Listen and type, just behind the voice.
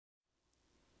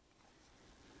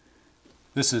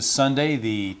This is Sunday,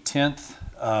 the 10th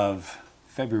of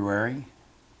February,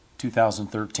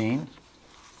 2013,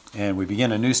 and we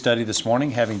begin a new study this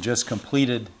morning, having just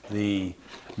completed the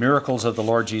miracles of the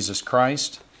Lord Jesus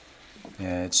Christ.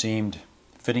 It seemed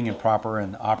fitting and proper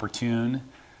and opportune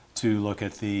to look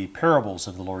at the parables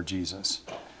of the Lord Jesus.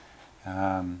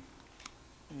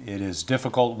 It is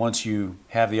difficult once you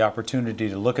have the opportunity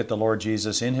to look at the Lord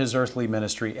Jesus in His earthly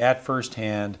ministry at first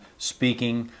hand,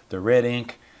 speaking the red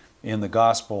ink in the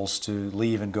Gospels, to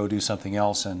leave and go do something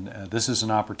else. And this is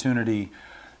an opportunity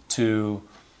to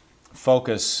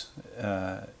focus,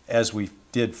 as we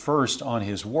did first, on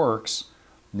His works.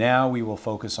 Now we will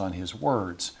focus on His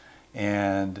words.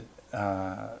 And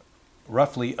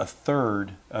roughly a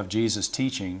third of Jesus'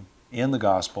 teaching in the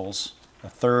Gospels, a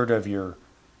third of your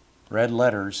red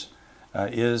letters,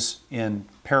 is in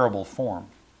parable form.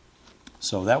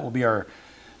 So that will be our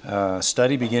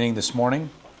study beginning this morning.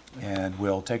 And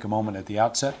we'll take a moment at the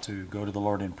outset to go to the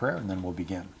Lord in prayer, and then we'll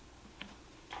begin.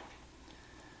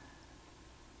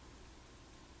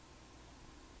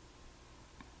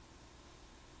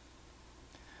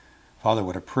 Father,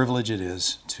 what a privilege it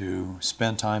is to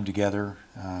spend time together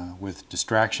with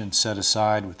distractions set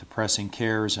aside, with the pressing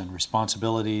cares and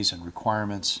responsibilities and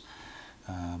requirements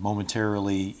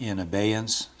momentarily in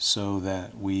abeyance, so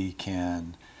that we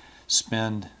can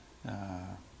spend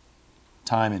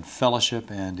time in fellowship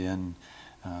and in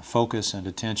focus and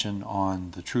attention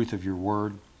on the truth of your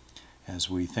word as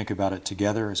we think about it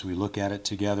together, as we look at it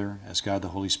together, as God the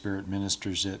Holy Spirit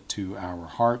ministers it to our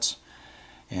hearts,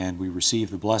 and we receive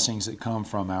the blessings that come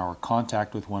from our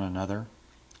contact with one another,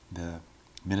 the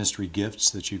ministry gifts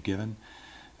that you've given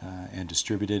and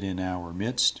distributed in our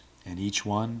midst, and each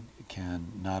one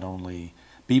can not only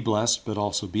be blessed but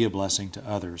also be a blessing to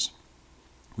others.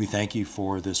 We thank you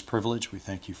for this privilege. We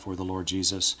thank you for the Lord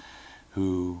Jesus,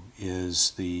 who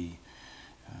is the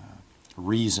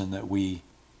reason that we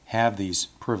have these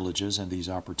privileges and these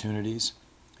opportunities.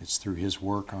 It's through His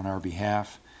work on our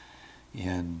behalf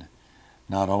in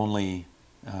not only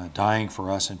dying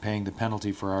for us and paying the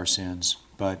penalty for our sins,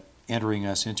 but entering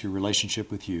us into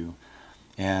relationship with you,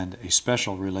 and a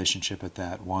special relationship at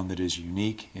that, one that is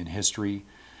unique in history,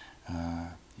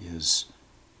 is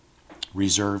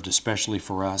reserved especially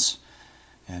for us,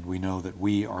 and we know that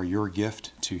we are your gift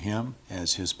to Him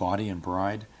as His body and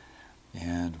bride,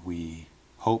 and we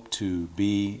hope to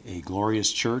be a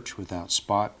glorious church without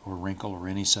spot or wrinkle or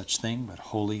any such thing, but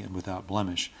holy and without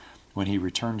blemish when He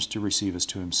returns to receive us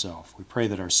to Himself. We pray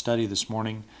that our study this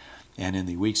morning and in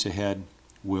the weeks ahead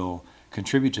will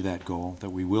contribute to that goal,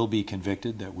 that we will be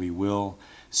convicted, that we will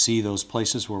see those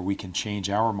places where we can change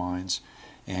our minds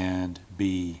and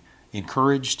be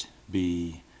encouraged,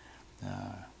 be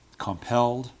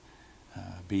compelled,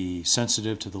 be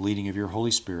sensitive to the leading of your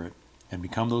Holy Spirit, and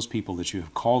become those people that you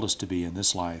have called us to be in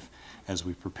this life as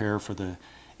we prepare for the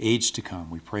age to come.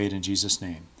 We pray it in Jesus'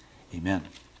 name. Amen.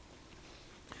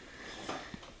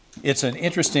 It's an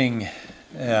interesting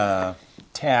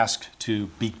task to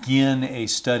begin a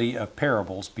study of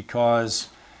parables, because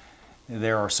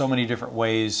there are so many different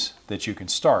ways that you can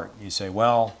start. You say,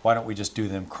 well, why don't we just do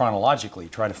them chronologically?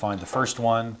 Try to find the first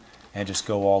one and just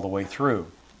go all the way through.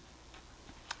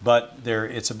 But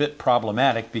it's a bit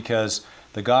problematic, because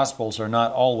the Gospels are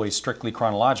not always strictly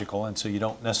chronological, and so you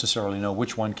don't necessarily know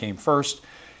which one came first,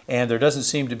 and there doesn't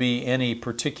seem to be any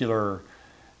particular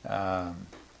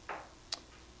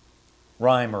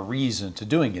rhyme or reason to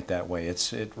doing it that way.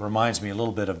 It reminds me a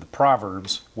little bit of the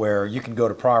Proverbs, where you can go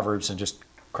to Proverbs and just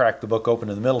crack the book open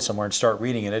in the middle somewhere and start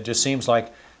reading it. It just seems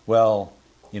like, well,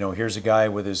 here's a guy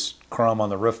with his crumb on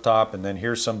the rooftop, and then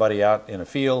here's somebody out in a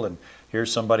field, and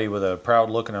here's somebody with a proud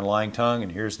look and a lying tongue,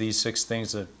 and here's these 6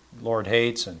 things that the Lord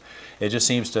hates, and it just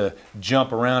seems to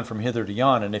jump around from hither to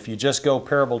yon. And if you just go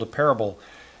parable to parable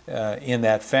in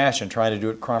that fashion, trying to do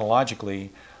it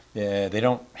chronologically, they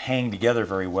don't hang together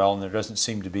very well, and there doesn't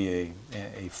seem to be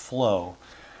a flow.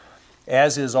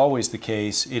 As is always the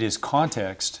case, it is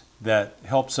context that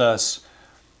helps us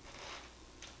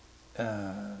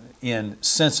in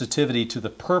sensitivity to the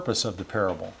purpose of the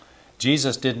parable.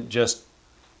 Jesus didn't just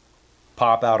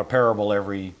pop out a parable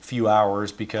every few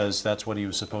hours because that's what He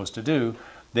was supposed to do.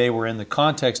 They were in the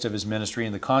context of His ministry,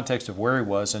 in the context of where He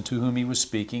was and to whom He was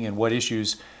speaking and what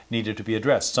issues needed to be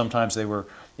addressed. Sometimes they were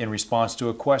in response to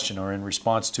a question or in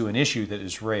response to an issue that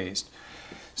is raised.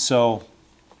 So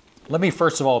let me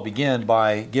first of all begin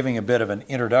by giving a bit of an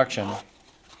introduction.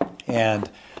 And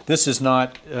this is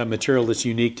not material that's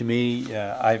unique to me.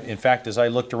 In fact, as I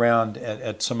looked around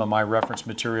at some of my reference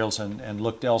materials and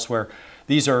looked elsewhere,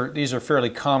 these are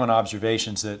fairly common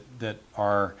observations that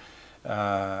are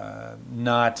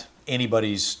not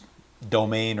anybody's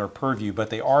domain or purview, but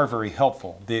they are very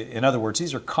helpful. In other words,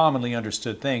 these are commonly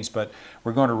understood things, but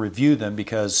we're going to review them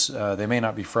because they may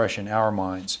not be fresh in our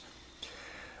minds.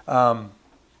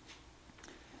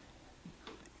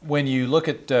 When you look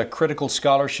at critical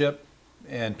scholarship,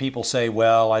 and people say,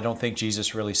 well, I don't think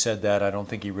Jesus really said that, I don't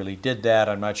think he really did that,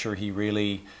 I'm not sure he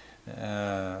really...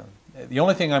 the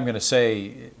only thing I'm going to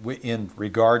say in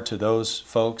regard to those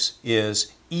folks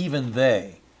is even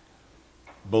they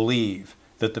believe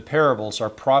that the parables are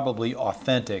probably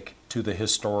authentic to the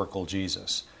historical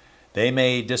Jesus. They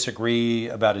may disagree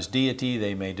about his deity,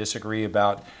 they may disagree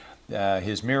about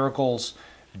his miracles,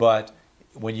 but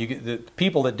when you get the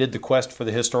people that did the quest for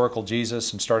the historical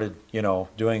Jesus and started,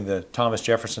 doing the Thomas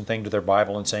Jefferson thing to their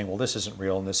Bible and saying, well, this isn't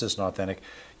real and this isn't authentic,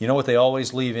 you know what they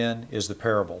always leave in is the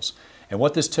parables. And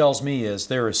what this tells me is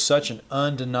there is such an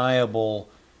undeniable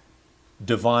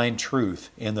divine truth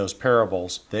in those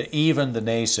parables that even the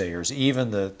naysayers,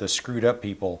 even the screwed up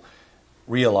people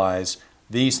realize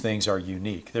these things are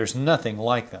unique. There's nothing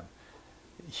like them.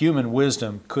 Human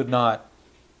wisdom could not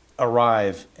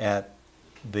arrive at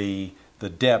the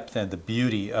depth and the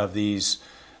beauty of these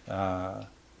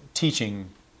teaching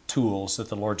tools that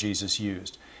the Lord Jesus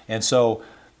used. And so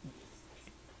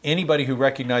anybody who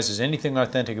recognizes anything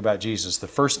authentic about Jesus, the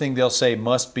first thing they'll say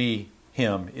must be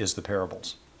him is the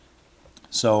parables.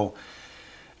 So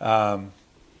all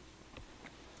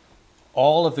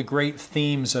of the great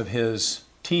themes of his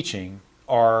teaching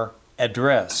are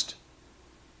addressed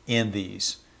in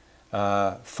these.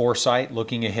 Foresight,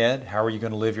 looking ahead, how are you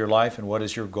going to live your life and what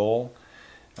is your goal?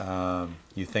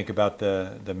 You think about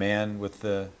the man with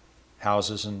the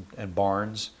houses and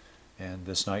barns, and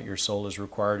this night your soul is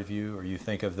required of you. Or you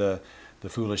think of the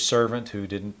foolish servant who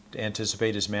didn't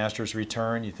anticipate his master's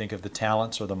return. You think of the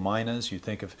talents or the minas. You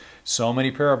think of so many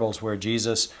parables where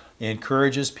Jesus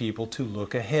encourages people to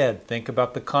look ahead. Think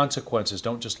about the consequences.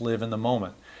 Don't just live in the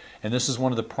moment. And this is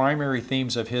one of the primary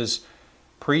themes of his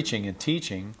preaching and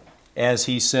teaching, as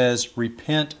he says,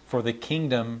 repent for the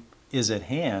kingdom is at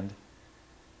hand.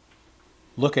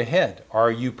 Look ahead.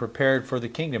 Are you prepared for the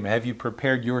kingdom? Have you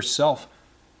prepared yourself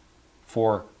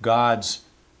for God's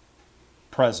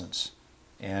presence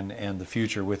and the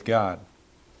future with God?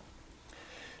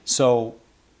 So,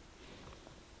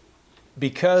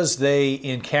 because they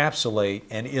encapsulate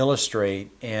and illustrate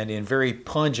and in very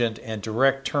pungent and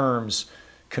direct terms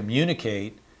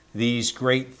communicate these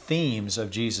great themes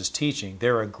of Jesus' teaching,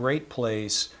 they're a great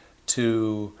place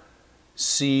to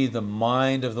see the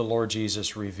mind of the Lord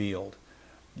Jesus revealed.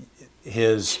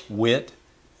 His wit,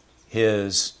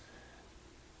 his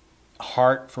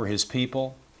heart for his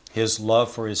people, his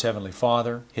love for his Heavenly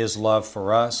Father, his love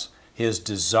for us, his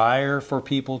desire for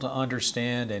people to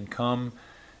understand and come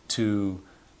to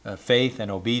faith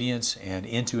and obedience and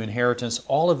into inheritance.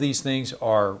 All of these things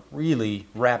are really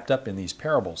wrapped up in these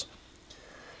parables.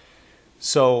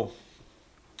 So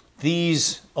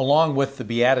these, along with the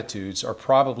Beatitudes, are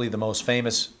probably the most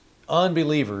famous.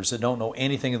 Unbelievers that don't know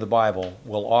anything of the Bible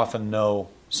will often know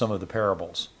some of the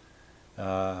parables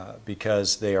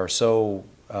because they are so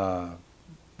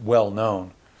well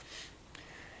known.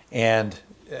 And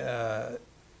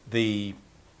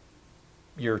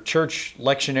your church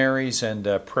lectionaries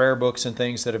and prayer books and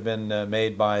things that have been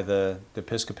made by the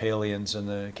Episcopalians and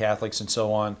the Catholics and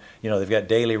so on, they've got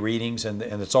daily readings and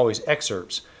it's always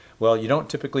excerpts. Well, you don't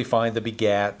typically find the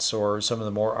begats or some of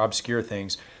the more obscure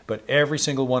things, but every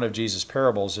single one of Jesus'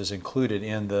 parables is included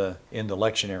in the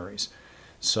lectionaries.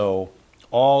 So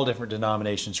all different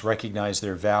denominations recognize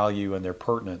their value and their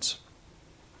pertinence.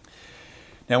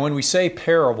 Now, when we say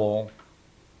parable,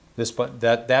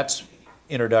 that's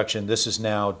introduction. This is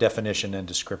now definition and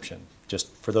description.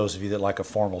 Just for those of you that like a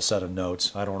formal set of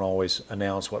notes, I don't always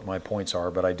announce what my points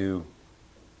are, but I do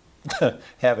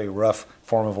have a rough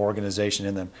form of organization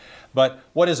in them. But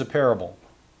what is a parable?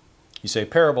 You say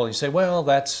parable, you say, well,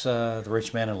 that's the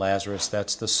rich man and Lazarus,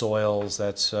 that's the soils,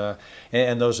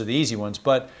 and those are the easy ones.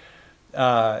 But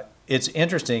it's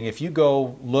interesting, if you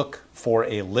go look for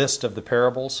a list of the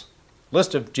parables,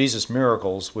 list of Jesus'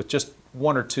 miracles with just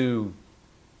one or two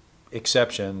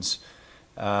exceptions,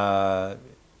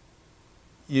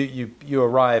 you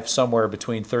arrive somewhere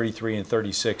between 33 and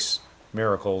 36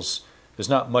 miracles. There's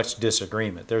not much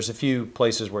disagreement. There's a few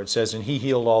places where it says, and he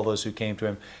healed all those who came to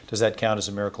him. Does that count as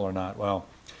a miracle or not? Well,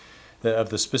 of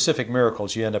the specific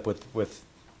miracles, you end up with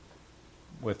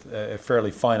a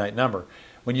fairly finite number.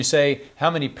 When you say,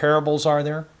 how many parables are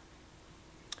there?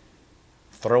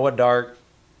 Throw a dart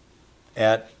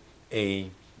at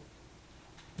a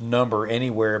number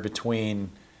anywhere between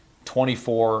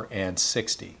 24 and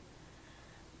 60.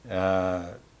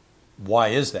 Why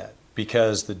is that?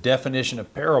 because the definition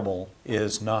of parable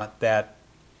is not that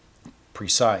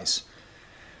precise.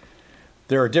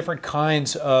 There are different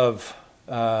kinds of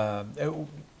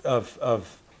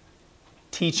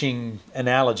teaching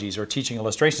analogies or teaching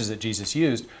illustrations that Jesus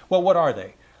used. Well, what are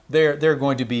they? They're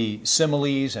going to be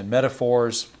similes and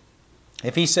metaphors.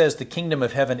 If he says the kingdom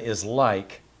of heaven is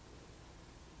like,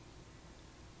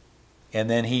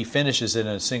 and then he finishes it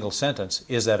in a single sentence,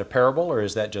 is that a parable or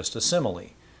is that just a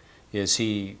simile?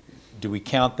 Do we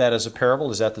count that as a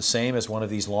parable? Is that the same as one of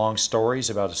these long stories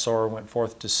about a sower went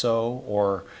forth to sow,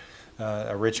 or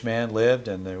a rich man lived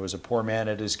and there was a poor man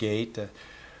at his gate?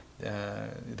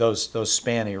 Those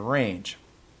span a range.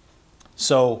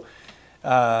 So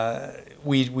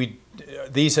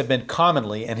these have been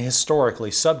commonly and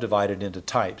historically subdivided into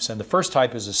types. And the first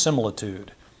type is a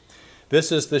similitude.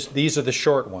 These are the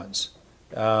short ones.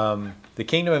 The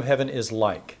kingdom of heaven is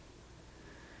like.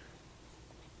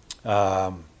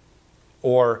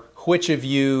 Or which of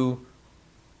you,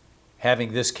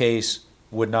 having this case,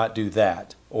 would not do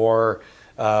that? Or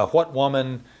what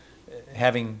woman,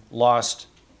 having lost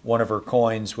one of her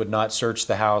coins, would not search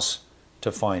the house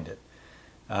to find it?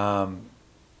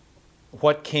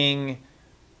 What king,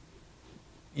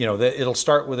 it'll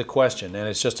start with a question, and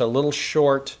it's just a little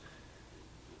short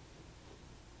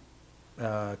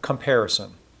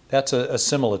comparison. That's a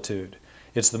similitude.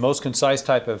 It's the most concise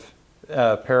type of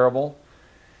parable,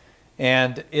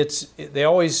 and they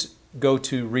always go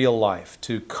to real life,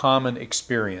 to common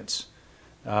experience.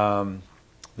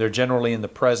 They're generally in the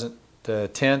present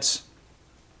tense.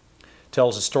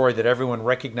 Tells a story that everyone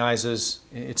recognizes.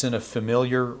 It's in a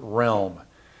familiar realm.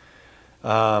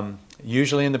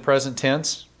 Usually in the present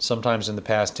tense, sometimes in the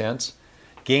past tense.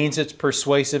 Gains its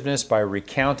persuasiveness by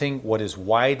recounting what is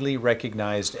widely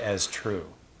recognized as true.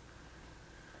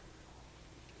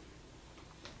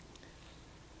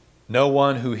 No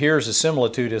one who hears a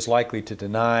similitude is likely to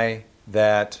deny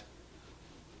that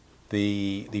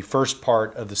the first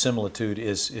part of the similitude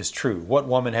is true. What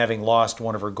woman, having lost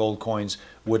one of her gold coins,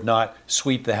 would not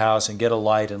sweep the house and get a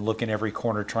light and look in every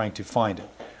corner trying to find it?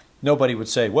 Nobody would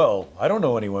say, well, I don't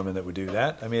know any women that would do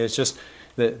that. I mean, it's just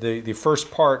the first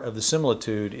part of the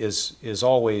similitude is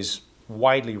always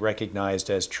widely recognized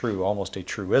as true, almost a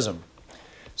truism.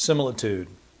 Similitude.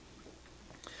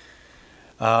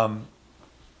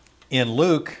 In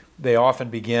Luke, they often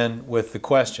begin with the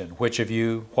question, which of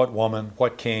you, what woman,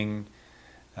 what king?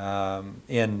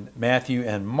 In Matthew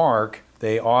and Mark,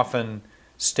 they often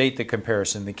state the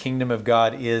comparison. The kingdom of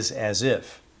God is as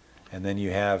if. And then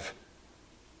you have,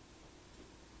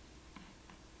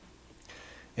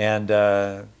 and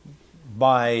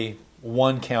by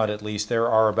one count at least, there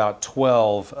are about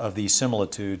 12 of these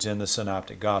similitudes in the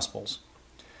Synoptic Gospels.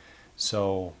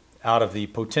 So out of the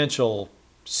potential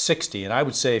 60, and I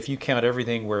would say if you count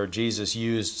everything where Jesus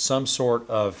used some sort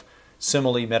of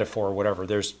simile, metaphor, or whatever,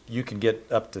 you can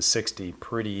get up to 60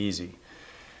 pretty easy.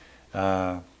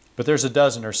 But there's a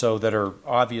dozen or so that are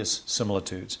obvious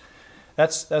similitudes.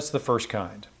 That's the first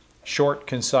kind. Short,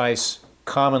 concise,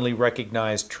 commonly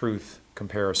recognized truth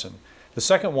comparison. The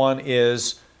second one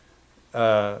is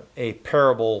a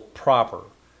parable proper.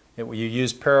 You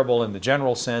use parable in the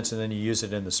general sense and then you use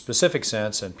it in the specific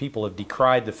sense, and people have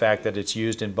decried the fact that it's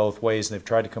used in both ways and they've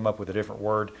tried to come up with a different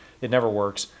word. It never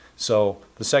works. So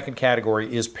the second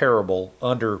category is parable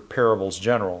under parables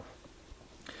general.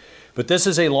 But this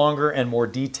is a longer and more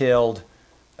detailed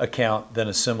account than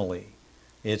a simile.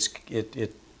 There's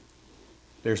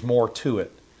more to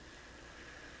it.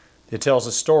 It tells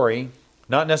a story,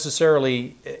 not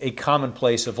necessarily a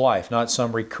commonplace of life, not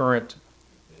some recurrent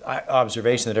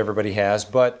observation that everybody has,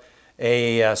 but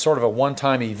a sort of a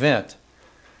one-time event.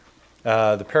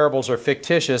 The parables are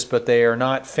fictitious, but they are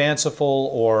not fanciful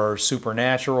or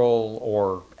supernatural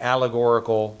or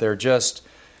allegorical. They're just,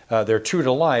 they're true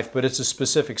to life, but it's a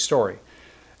specific story.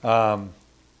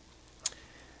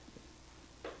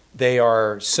 They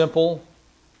are simple.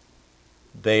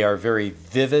 They are very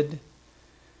vivid.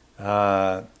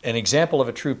 An example of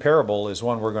a true parable is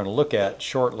one we're going to look at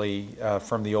shortly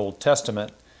from the Old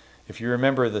Testament. If you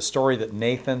remember the story that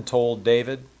Nathan told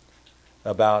David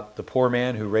about the poor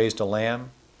man who raised a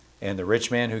lamb and the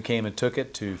rich man who came and took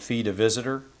it to feed a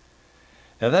visitor.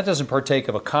 Now that doesn't partake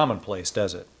of a commonplace,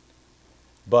 does it?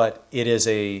 But it is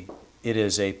a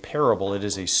parable, it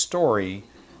is a story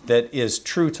that is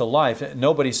true to life.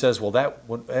 Nobody says, well, that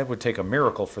would take a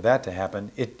miracle for that to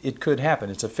happen. It could happen.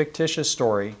 It's a fictitious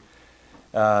story,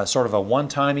 sort of a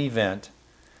one-time event,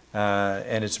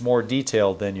 and it's more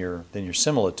detailed than your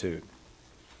similitude.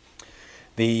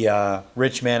 The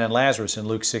rich man and Lazarus in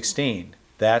Luke 16,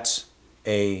 that's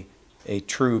a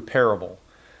true parable.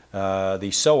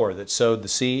 the sower that sowed the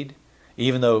seed.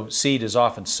 Even though seed is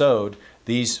often sowed,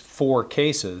 these 4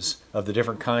 cases of the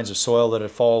different kinds of soil that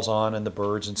it falls on and the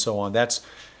birds and so on, that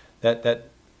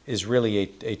is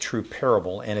really a true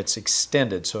parable, and it's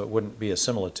extended so it wouldn't be a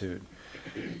similitude.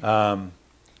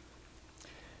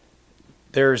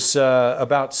 There's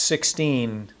about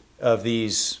 16 of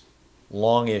these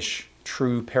longish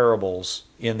true parables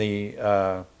in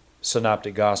the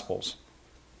Synoptic Gospels.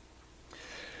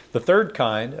 The third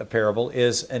kind of parable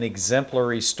is an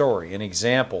exemplary story, an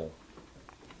example.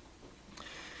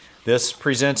 This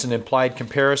presents an implied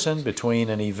comparison between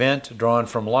an event drawn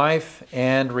from life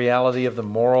and reality of the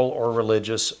moral or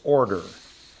religious order.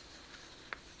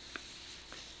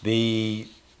 The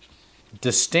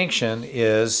distinction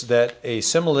is that a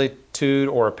similitude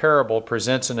or a parable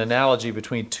presents an analogy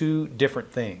between 2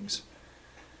 different things.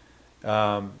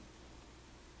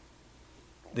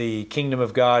 The kingdom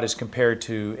of God is compared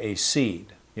to a seed,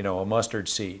 a mustard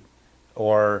seed,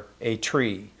 or a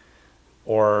tree,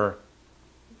 or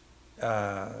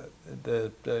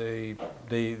the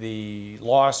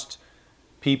lost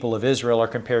people of Israel are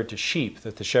compared to sheep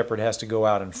that the shepherd has to go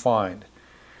out and find.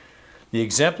 The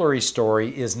exemplary story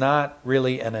is not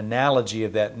really an analogy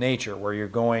of that nature where you're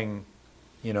going,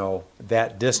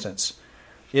 that distance.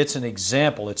 It's an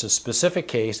example. It's a specific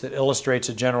case that illustrates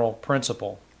a general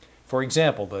principle. For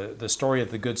example, the story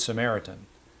of the Good Samaritan.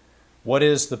 What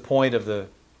is the point of the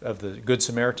Good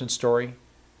Samaritan story?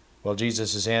 Well,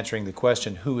 Jesus is answering the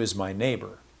question, who is my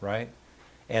neighbor, right?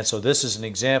 And so this is an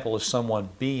example of someone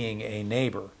being a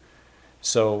neighbor.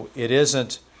 So it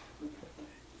doesn't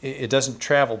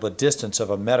travel the distance of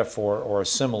a metaphor or a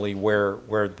simile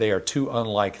where they are 2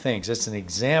 unlike things. It's an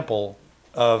example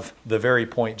of the very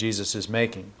point Jesus is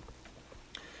making.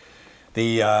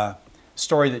 The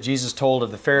story that Jesus told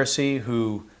of the Pharisee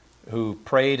who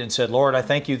prayed and said, Lord, I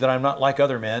thank you that I'm not like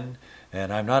other men,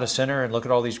 and I'm not a sinner, and look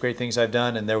at all these great things I've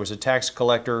done. And there was a tax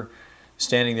collector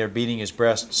standing there beating his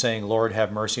breast saying, Lord,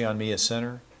 have mercy on me, a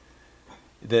sinner.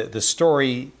 The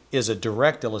story is a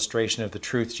direct illustration of the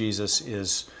truth Jesus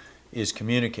is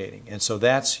communicating. And so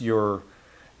that's your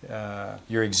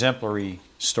exemplary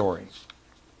story.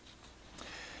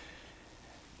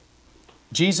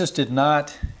 Jesus did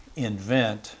not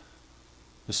invent,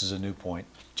 this is a new point,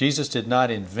 Jesus did not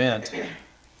invent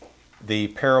the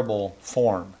parable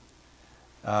form.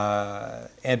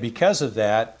 And because of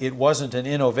that, it wasn't an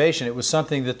innovation. It was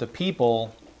something that the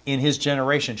people in his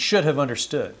generation should have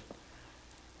understood.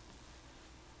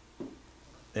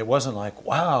 It wasn't like,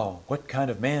 wow, what kind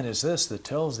of man is this that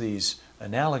tells these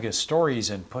analogous stories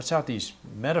and puts out these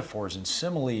metaphors and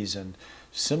similes and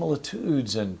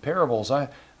similitudes and parables. I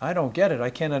don't get it. I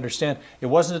can't understand. It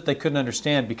wasn't that they couldn't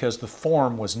understand because the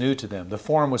form was new to them. The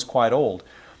form was quite old.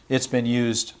 It's been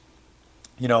used,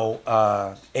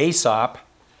 Aesop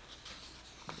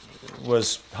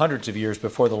was hundreds of years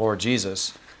before the Lord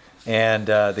Jesus. And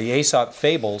the Aesop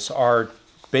fables are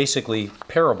basically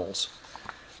parables.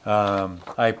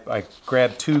 I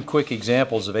grabbed 2 quick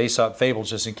examples of Aesop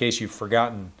fables just in case you've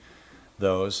forgotten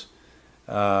those.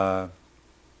 Aesop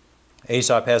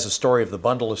has a story of the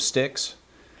bundle of sticks.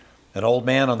 An old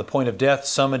man on the point of death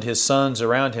summoned his sons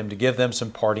around him to give them some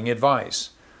parting advice.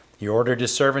 He ordered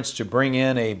his servants to bring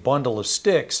in a bundle of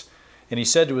sticks, and he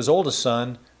said to his oldest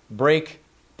son, break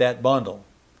that bundle.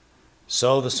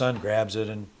 So the son grabs it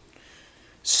and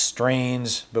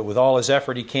strains, but with all his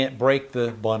effort he can't break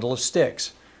the bundle of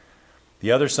sticks.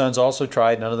 The other sons also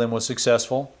tried, none of them was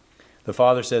successful. The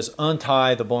father says,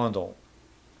 untie the bundle,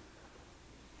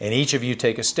 and each of you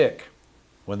take a stick.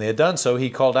 When they had done so, he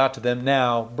called out to them,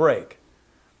 now break.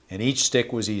 And each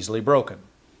stick was easily broken.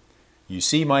 You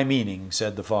see my meaning,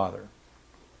 said the father.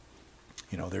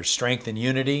 There's strength in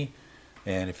unity,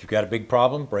 and if you've got a big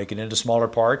problem, break it into smaller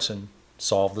parts and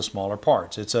solve the smaller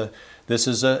parts. This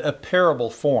is a parable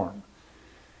form.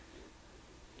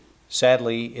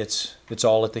 Sadly, it's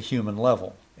all at the human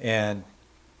level. And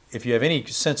if you have any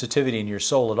sensitivity in your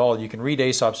soul at all, you can read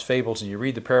Aesop's fables and you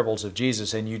read the parables of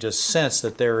Jesus, and you just sense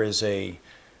that there is an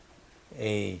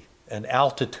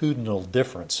altitudinal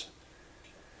difference.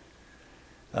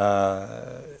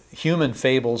 Human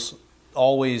fables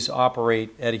always operate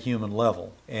at a human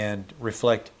level and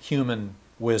reflect human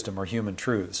wisdom or human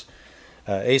truths.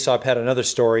 Aesop had another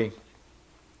story.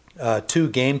 2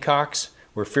 gamecocks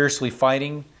were fiercely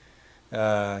fighting.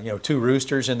 2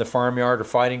 roosters in the farmyard are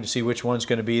fighting to see which one's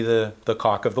going to be the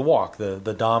cock of the walk,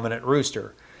 the dominant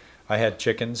rooster. I had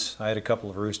chickens. I had a couple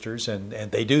of roosters, and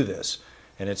they do this.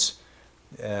 And it's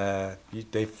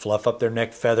they fluff up their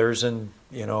neck feathers and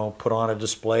put on a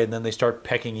display, and then they start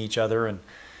pecking each other, and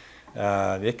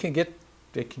it can get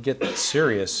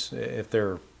serious if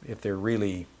they're they're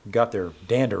really got their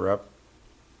dander up.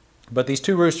 But these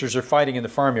two roosters are fighting in the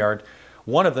farmyard.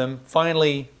 One of them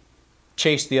finally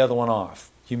chased the other one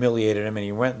off, humiliated him, and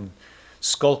he went and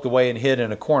skulked away and hid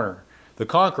in a corner. The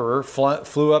conqueror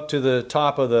flew up to the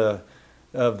top of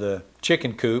the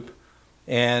chicken coop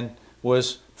and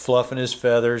was fluffing his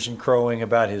feathers and crowing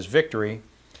about his victory,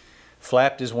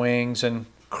 flapped his wings and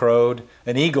crowed.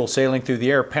 An eagle sailing through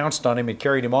the air pounced on him and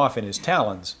carried him off in his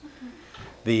talons.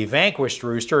 The vanquished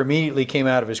rooster immediately came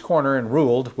out of his corner and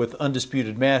ruled with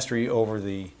undisputed mastery over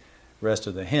the rest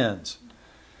of the hens.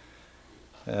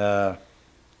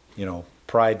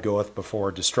 Pride goeth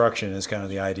before destruction is kind of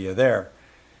the idea there.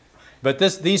 But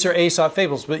these are Aesop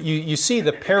fables, but you see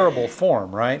the parable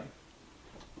form, right?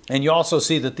 And you also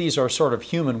see that these are sort of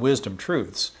human wisdom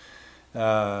truths,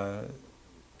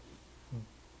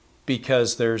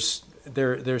 because there's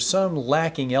some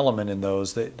lacking element in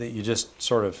those that you just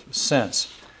sort of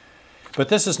sense. But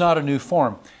this is not a new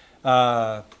form.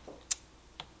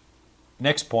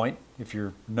 Next point, if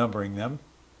you're numbering them,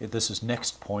 this is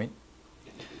next point.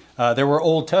 There were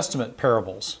Old Testament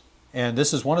parables, and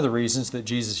this is one of the reasons that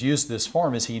Jesus used this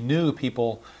form, is he knew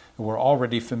people who were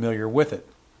already familiar with it.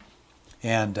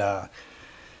 And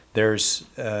there's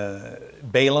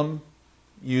Balaam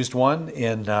used one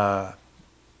in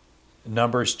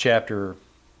Numbers chapter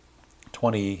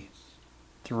 23.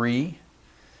 You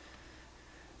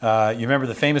remember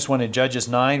the famous one in Judges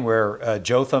 9 where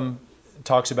Jotham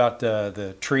talks about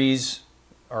the trees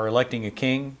are electing a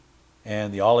king,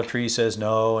 and the olive tree says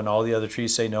no, and all the other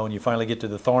trees say no, and you finally get to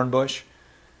the thorn bush,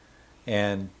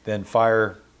 and then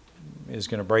fire is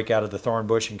going to break out of the thorn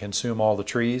bush and consume all the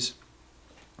trees.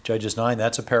 Judges 9,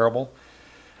 that's a parable.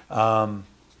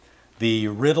 The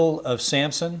riddle of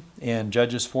Samson in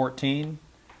Judges 14,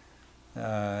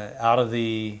 out of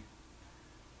the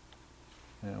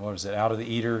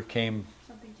eater came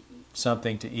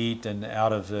something to eat, and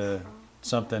out of the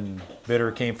something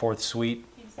bitter came forth sweet.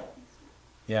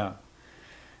 Yeah.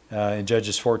 In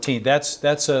Judges 14.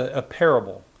 That's a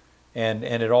parable. And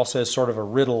it also has sort of a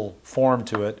riddle form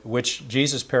to it, which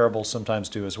Jesus' parables sometimes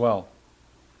do as well.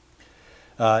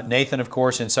 Nathan, of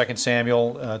course, in 2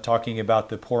 Samuel, talking about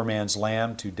the poor man's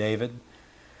lamb to David.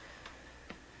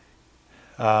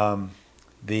 The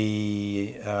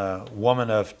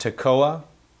woman of Tekoa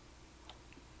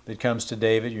that comes to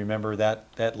David. You remember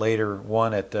that later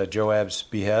one at Joab's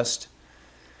behest.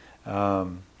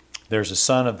 There's a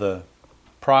son of the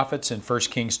prophets in 1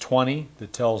 Kings 20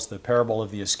 that tells the parable of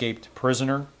the escaped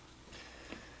prisoner.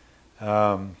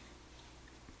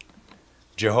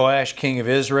 Jehoash, king of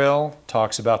Israel,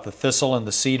 talks about the thistle and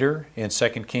the cedar in 2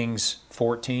 Kings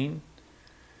 14.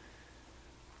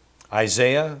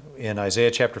 Isaiah, in Isaiah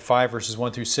chapter 5, verses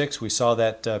 1 through 6, we saw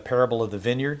that parable of the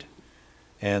vineyard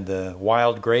and the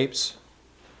wild grapes.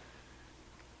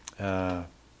 The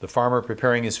farmer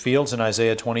preparing his fields in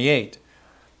Isaiah 28.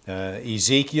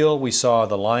 Ezekiel, we saw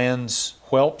the lion's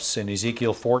whelps in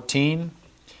Ezekiel 14.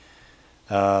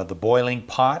 The boiling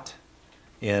pot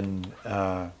in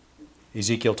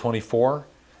Ezekiel 24.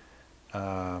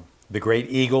 The great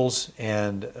eagles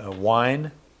and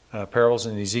wine parables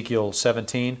in Ezekiel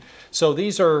 17. So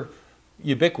these are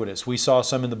ubiquitous. We saw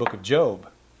some in the book of Job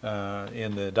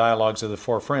in the dialogues of the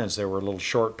four friends. There were little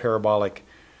short parabolic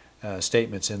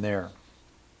statements in there.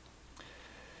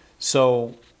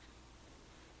 So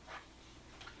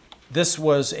this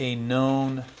was a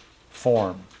known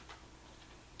form.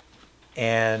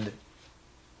 And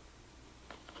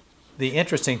the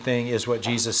interesting thing is what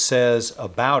Jesus says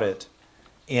about it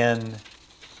in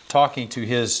talking to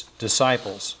his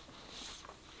disciples.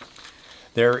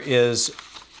 There is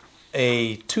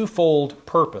a twofold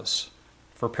purpose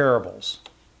for parables.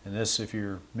 And this, if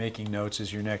you're making notes,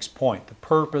 is your next point. The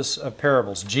purpose of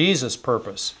parables, Jesus'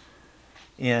 purpose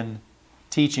in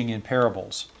teaching in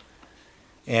parables.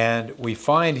 And we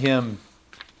find him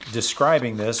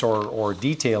describing this or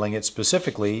detailing it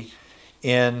specifically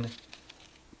in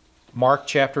Mark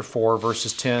chapter 4,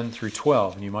 verses 10 through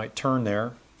 12. And you might turn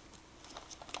there.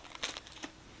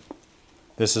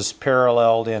 This is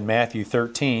paralleled in Matthew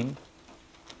 13.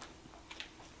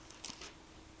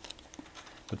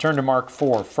 But turn to Mark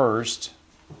 4 first.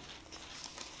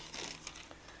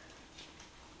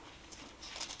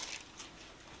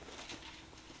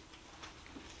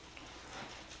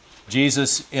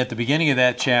 Jesus, at the beginning of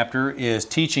that chapter, is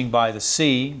teaching by the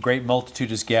sea. Great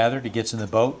multitude is gathered. He gets in the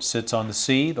boat, sits on the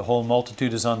sea. The whole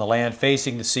multitude is on the land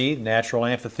facing the sea, the natural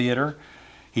amphitheater.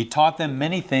 He taught them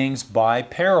many things by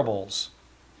parables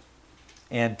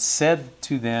and said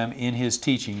to them in his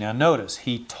teaching. Now notice,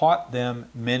 he taught them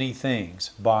many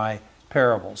things by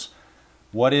parables.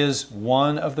 What is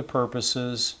one of the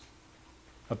purposes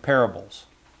of parables?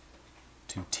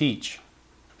 To teach.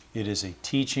 It is a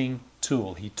teaching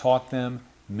tool. He taught them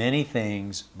many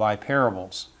things by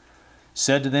parables.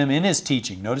 Said to them in his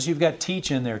teaching. Notice you've got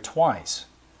teach in there twice.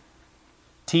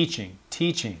 Teaching,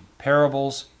 teaching.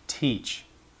 Parables teach.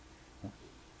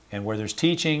 And where there's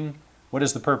teaching, what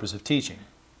is the purpose of teaching?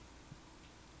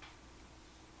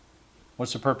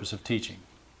 What's the purpose of teaching?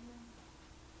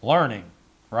 Learning,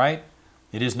 right?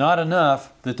 It is not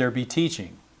enough that there be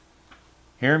teaching.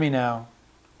 Hear me now.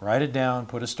 Write it down,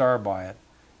 put a star by it.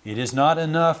 It is not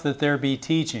enough that there be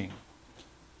teaching.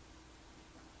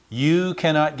 You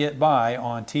cannot get by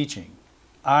on teaching.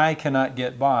 I cannot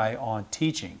get by on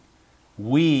teaching.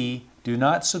 We do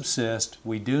not subsist,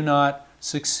 we do not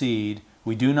succeed,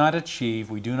 we do not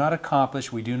achieve, we do not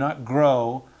accomplish, we do not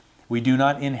grow, we do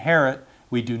not inherit,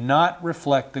 we do not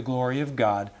reflect the glory of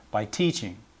God by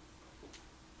teaching.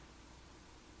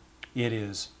 It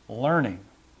is learning.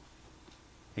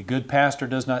 A good pastor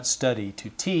does not study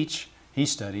to teach, he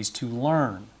studies to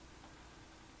learn.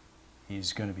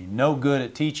 He's going to be no good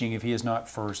at teaching if he has not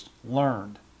first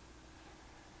learned.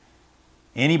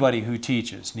 Anybody who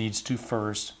teaches needs to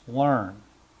first learn.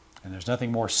 And there's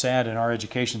nothing more sad in our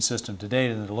education system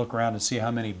today than to look around and see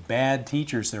how many bad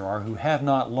teachers there are who have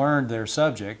not learned their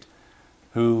subject,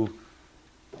 who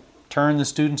turn the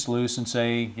students loose and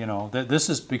say, you know, this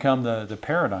has become the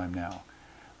paradigm now,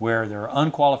 where there are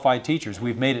unqualified teachers.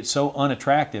 We've made it so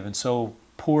unattractive and so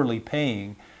poorly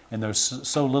paying, and there's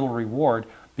so little reward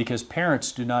because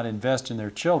parents do not invest in their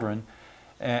children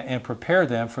and prepare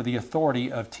them for the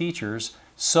authority of teachers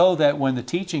so that when the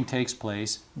teaching takes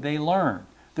place, they learn.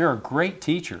 There are great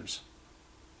teachers,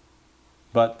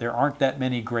 but there aren't that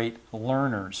many great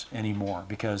learners anymore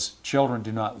because children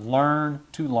do not learn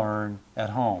to learn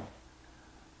at home.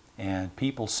 And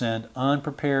people send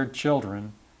unprepared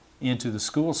children into the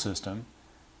school system,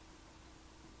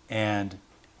 and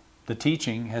the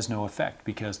teaching has no effect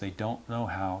because they don't know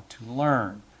how to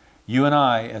learn. You and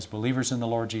I, as believers in the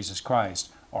Lord Jesus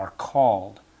Christ, are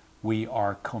called, we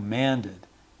are commanded,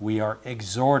 we are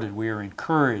exhorted, we are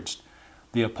encouraged.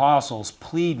 The apostles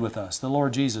plead with us, the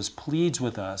Lord Jesus pleads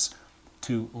with us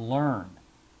to learn.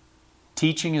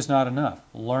 Teaching is not enough.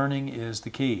 Learning is the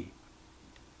key.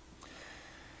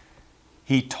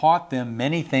 He taught them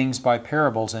many things by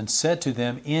parables and said to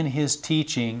them in his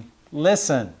teaching,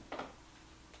 listen.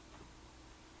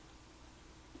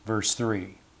 Verse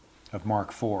 3 of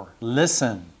Mark 4.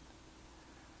 Listen.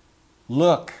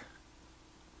 Look.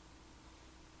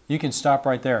 You can stop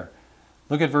right there.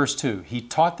 Look at verse 2. He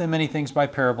taught them many things by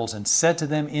parables and said to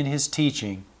them in his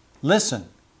teaching, listen,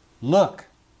 look.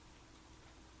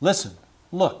 Listen,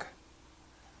 look.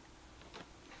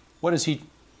 What is he?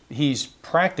 He's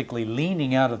practically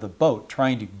leaning out of the boat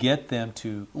trying to get them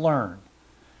to learn.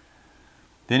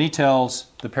 Then he tells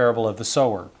the parable of the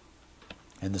sower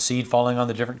and the seed falling on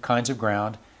the different kinds of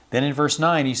ground. Then in verse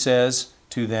 9 he says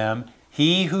to them,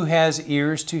 he who has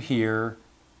ears to hear,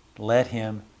 let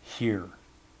him hear.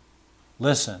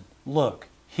 Listen, look,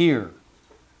 hear.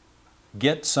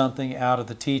 Get something out of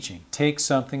the teaching. Take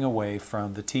something away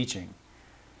from the teaching.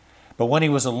 But when he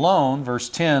was alone, verse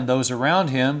 10, those around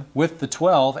him with the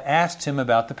 12 asked him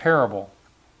about the parable.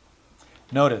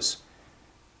 Notice,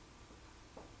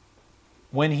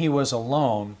 when he was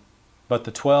alone, but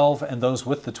the 12 and those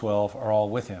with the 12 are all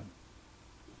with him.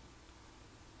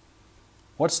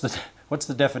 What's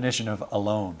the definition of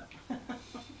alone?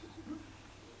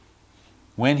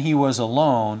 When he was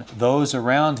alone, those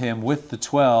around him with the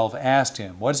 12 asked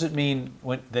him. What does it mean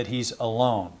that he's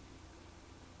alone?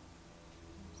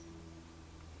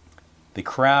 The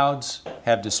crowds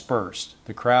have dispersed.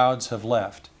 The crowds have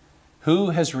left.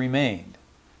 Who has remained?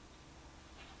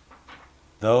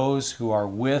 Those who are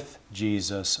with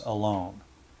Jesus alone.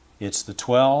 It's the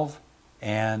 12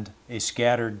 and a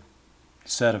scattered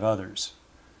set of others.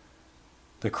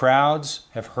 The crowds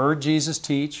have heard Jesus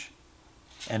teach,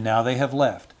 and now they have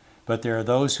left. But there are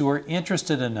those who are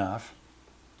interested enough,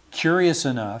 curious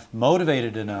enough,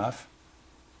 motivated enough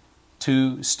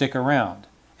to stick around.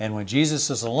 And when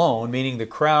Jesus is alone, meaning the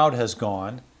crowd has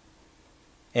gone,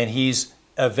 and he's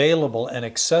available and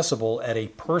accessible at a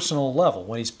personal level.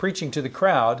 When he's preaching to the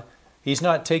crowd, he's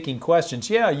not taking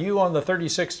questions. Yeah, you on the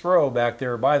 36th row back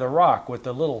there by the rock with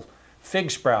the little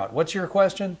fig sprout. What's your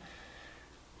question?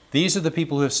 These are the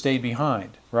people who have stayed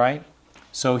behind, right?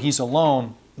 So he's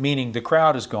alone, meaning the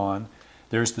crowd is gone.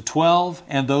 There's the 12,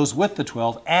 and those with the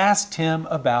 12 asked him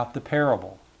about the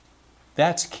parable.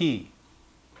 That's key.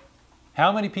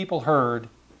 How many people heard?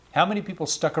 How many people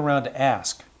stuck around to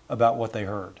ask about what they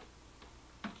heard?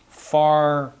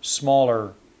 Far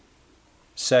smaller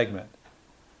segment.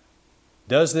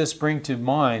 Does this bring to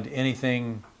mind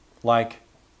anything like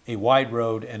a wide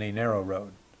road and a narrow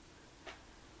road?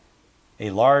 A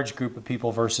large group of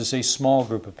people versus a small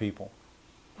group of people.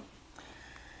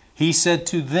 He said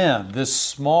to them, this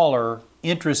smaller,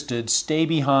 interested, stay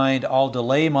behind, I'll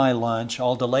delay my lunch,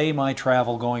 I'll delay my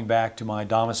travel going back to my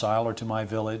domicile or to my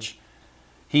village.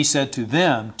 He said to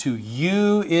them, to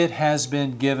you it has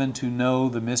been given to know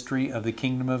the mystery of the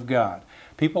kingdom of God.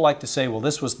 People like to say, well,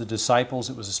 this was the disciples,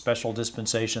 it was a special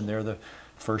dispensation, they're the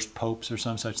first popes or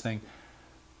some such thing.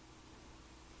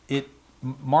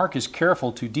 Mark is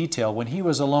careful to detail when he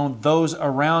was alone, those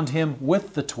around him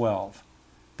with the 12.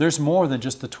 There's more than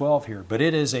just the 12 here, but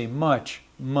it is a much,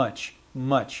 much,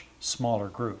 much smaller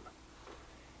group.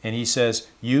 And he says,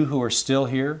 you who are still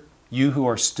here, you who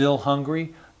are still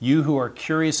hungry, you who are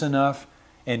curious enough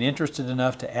and interested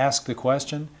enough to ask the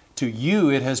question, to you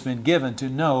it has been given to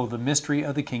know the mystery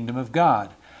of the kingdom of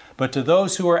God. But to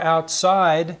those who are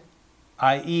outside,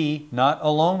 i.e., not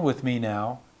alone with me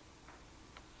now,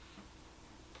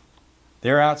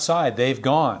 they're outside, they've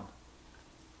gone.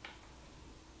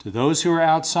 To those who are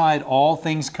outside, all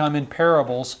things come in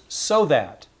parables, so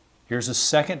that. Here's a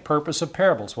second purpose of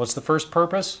parables. What's the first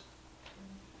purpose?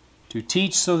 To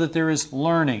teach so that there is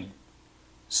learning,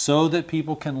 so that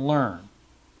people can learn.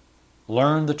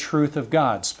 Learn the truth of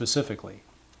God specifically.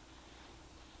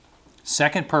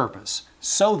 Second purpose,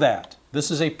 so that.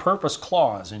 This is a purpose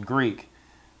clause in Greek.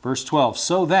 Verse 12,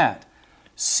 so that,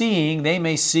 seeing they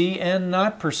may see and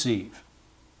not perceive.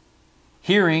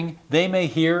 Hearing, they may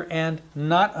hear and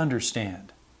not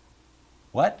understand.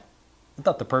 What? I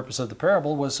thought the purpose of the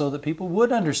parable was so that people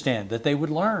would understand, that they would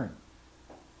learn.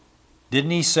 Didn't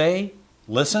he say,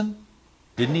 listen?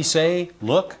 Didn't he say,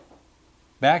 look?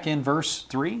 Back in verse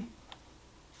 3?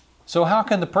 So how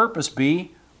can the purpose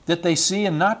be that they see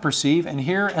and not perceive and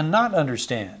hear and not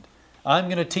understand? I'm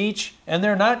going to teach and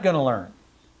they're not going to learn.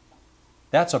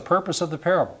 That's a purpose of the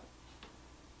parable.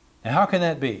 Now, how can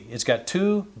that be? It's got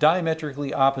two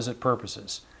diametrically opposite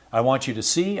purposes. I want you to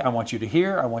see, I want you to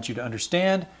hear, I want you to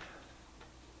understand.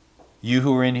 You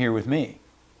who are in here with me.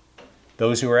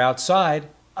 Those who are outside,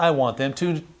 I want them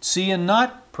to see and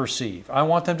not perceive. I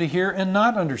want them to hear and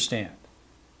not understand.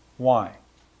 Why?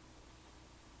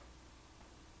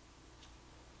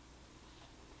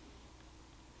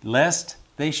 Lest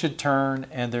they should turn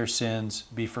and their sins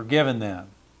be forgiven them.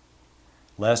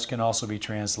 Lest can also be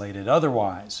translated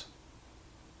otherwise.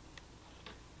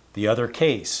 The other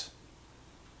case,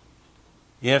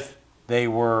 if they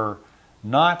were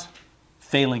not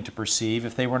failing to perceive,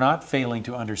 if they were not failing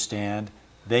to understand,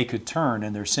 they could turn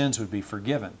and their sins would be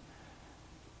forgiven.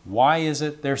 Why is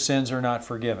it their sins are not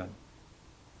forgiven?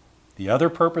 The other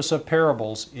purpose of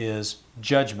parables is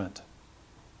judgment.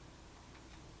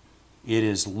 It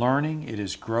is learning, it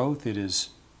is growth, it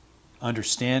is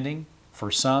understanding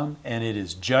for some, and it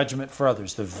is judgment for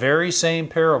others. The very same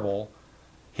parable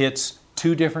hits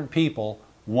two different people.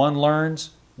 One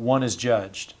learns, one is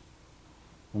judged.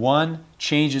 One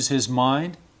changes his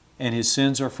mind and his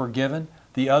sins are forgiven.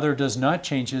 The other does not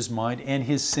change his mind and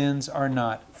his sins are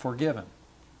not forgiven.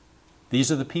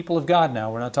 These are the people of God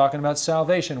now. We're not talking about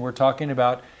salvation. We're talking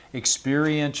about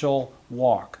experiential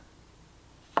walk.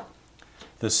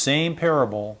 The same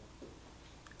parable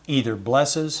either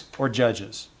blesses or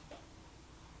judges.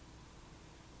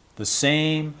 The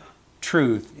same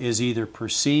truth is either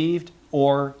perceived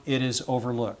or it is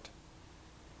overlooked.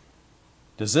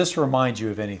 Does this remind you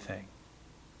of anything?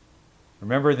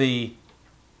 Remember the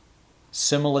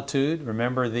similitude?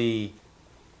 Remember the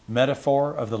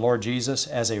metaphor of the Lord Jesus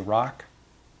as a rock?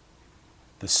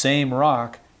 The same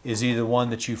rock is either one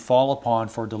that you fall upon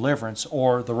for deliverance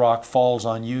or the rock falls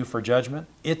on you for judgment.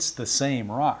 It's the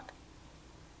same rock.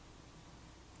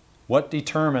 What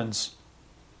determines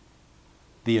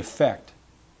the effect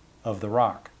of the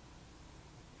rock?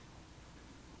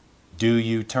 Do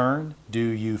you turn? Do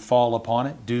you fall upon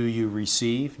it? Do you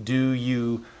receive? Do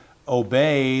you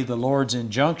obey the Lord's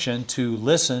injunction to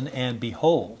listen and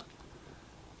behold?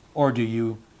 Or do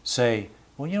you say,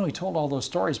 well, you know, he told all those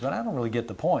stories, but I don't really get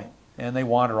the point. And they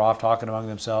wander off talking among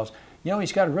themselves. You know,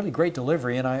 he's got a really great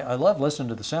delivery, and I love listening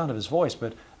to the sound of his voice,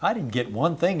 but I didn't get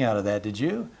one thing out of that, did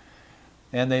you?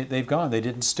 And they've gone. They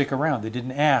didn't stick around. They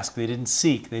didn't ask. They didn't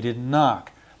seek. They didn't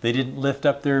knock. They didn't lift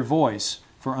up their voice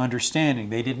for understanding.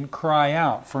 They didn't cry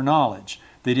out for knowledge.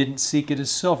 They didn't seek it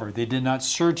as silver. They did not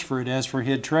search for it as for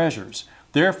hid treasures.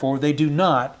 Therefore, they do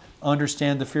not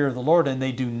understand the fear of the Lord, and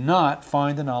they do not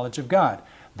find the knowledge of God.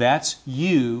 That's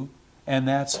you, and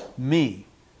that's me.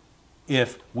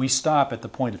 If we stop at the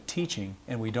point of teaching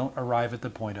and we don't arrive at the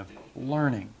point of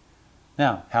learning.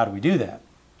 Now, how do we do that?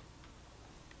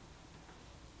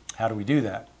 How do we do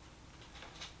that?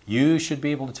 You should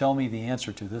be able to tell me the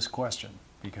answer to this question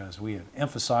because we have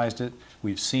emphasized it.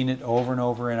 We've seen it over and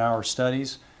over in our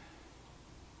studies.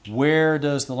 Where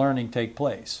does the learning take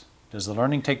place? Does the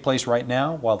learning take place right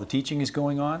now while the teaching is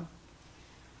going on?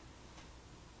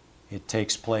 It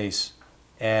takes place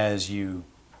as you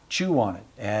chew on it,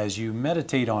 as you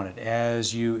meditate on it,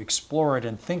 as you explore it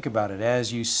and think about it,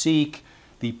 as you seek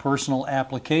the personal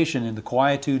application in the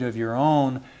quietude of your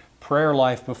own prayer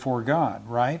life before God,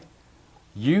 right?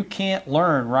 You can't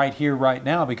learn right here, right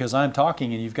now because I'm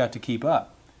talking and you've got to keep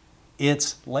up.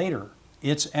 It's later.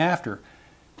 It's after.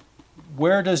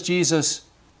 Where does Jesus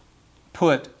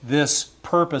put this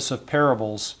purpose of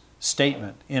parables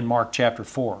statement in Mark chapter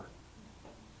 4?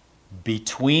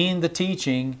 Between the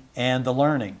teaching and the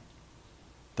learning.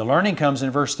 The learning comes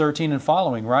in verse 13 and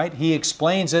following, right? He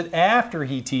explains it after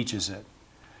he teaches it.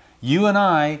 You and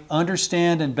I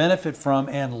understand and benefit from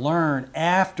and learn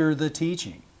after the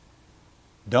teaching.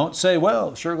 Don't say,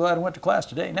 well, sure glad I went to class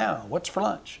today. Now, what's for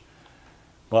lunch?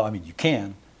 Well, I mean, you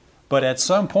can. But at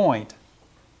some point,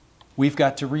 we've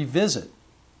got to revisit.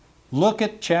 Look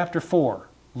at chapter 4.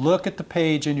 Look at the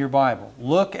page in your Bible.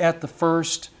 Look at the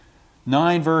first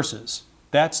 9 verses.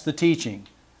 That's the teaching.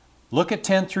 Look at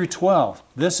 10 through 12.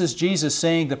 This is Jesus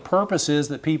saying the purpose is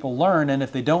that people learn, and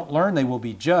if they don't learn, they will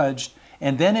be judged.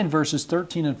 And then in verses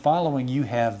 13 and following, you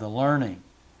have the learning.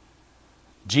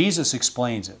 Jesus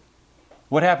explains it.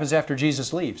 What happens after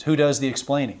Jesus leaves? Who does the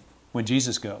explaining when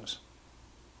Jesus goes?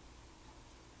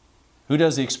 Who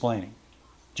does the explaining?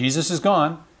 Jesus is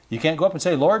gone. You can't go up and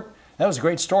say, Lord, that was a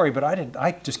great story, but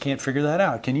I just can't figure that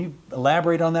out. Can you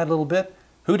elaborate on that a little bit?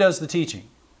 Who does the teaching?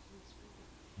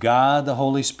 God, the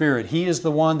Holy Spirit. He is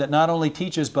the one that not only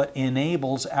teaches, but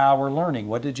enables our learning.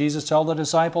 What did Jesus tell the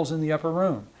disciples in the upper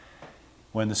room?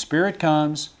 When the Spirit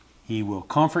comes, He will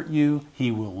comfort you.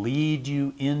 He will lead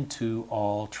you into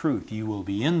all truth. You will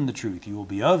be in the truth. You will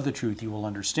be of the truth. You will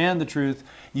understand the truth.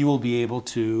 You will be able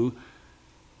to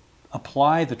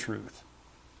apply the truth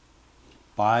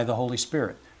by the Holy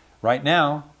Spirit. Right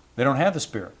now, they don't have the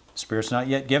Spirit. The Spirit's not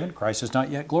yet given. Christ is not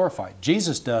yet glorified.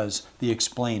 Jesus does the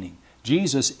explaining.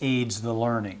 Jesus aids the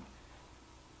learning.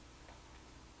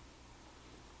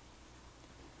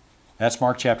 That's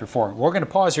Mark chapter 4. We're going to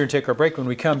pause here and take our break. When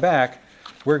we come back,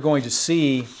 we're going to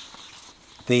see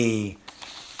the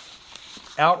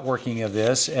outworking of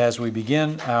this as we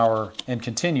begin and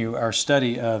continue our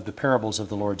study of the parables of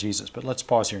the Lord Jesus. But let's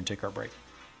pause here and take our break.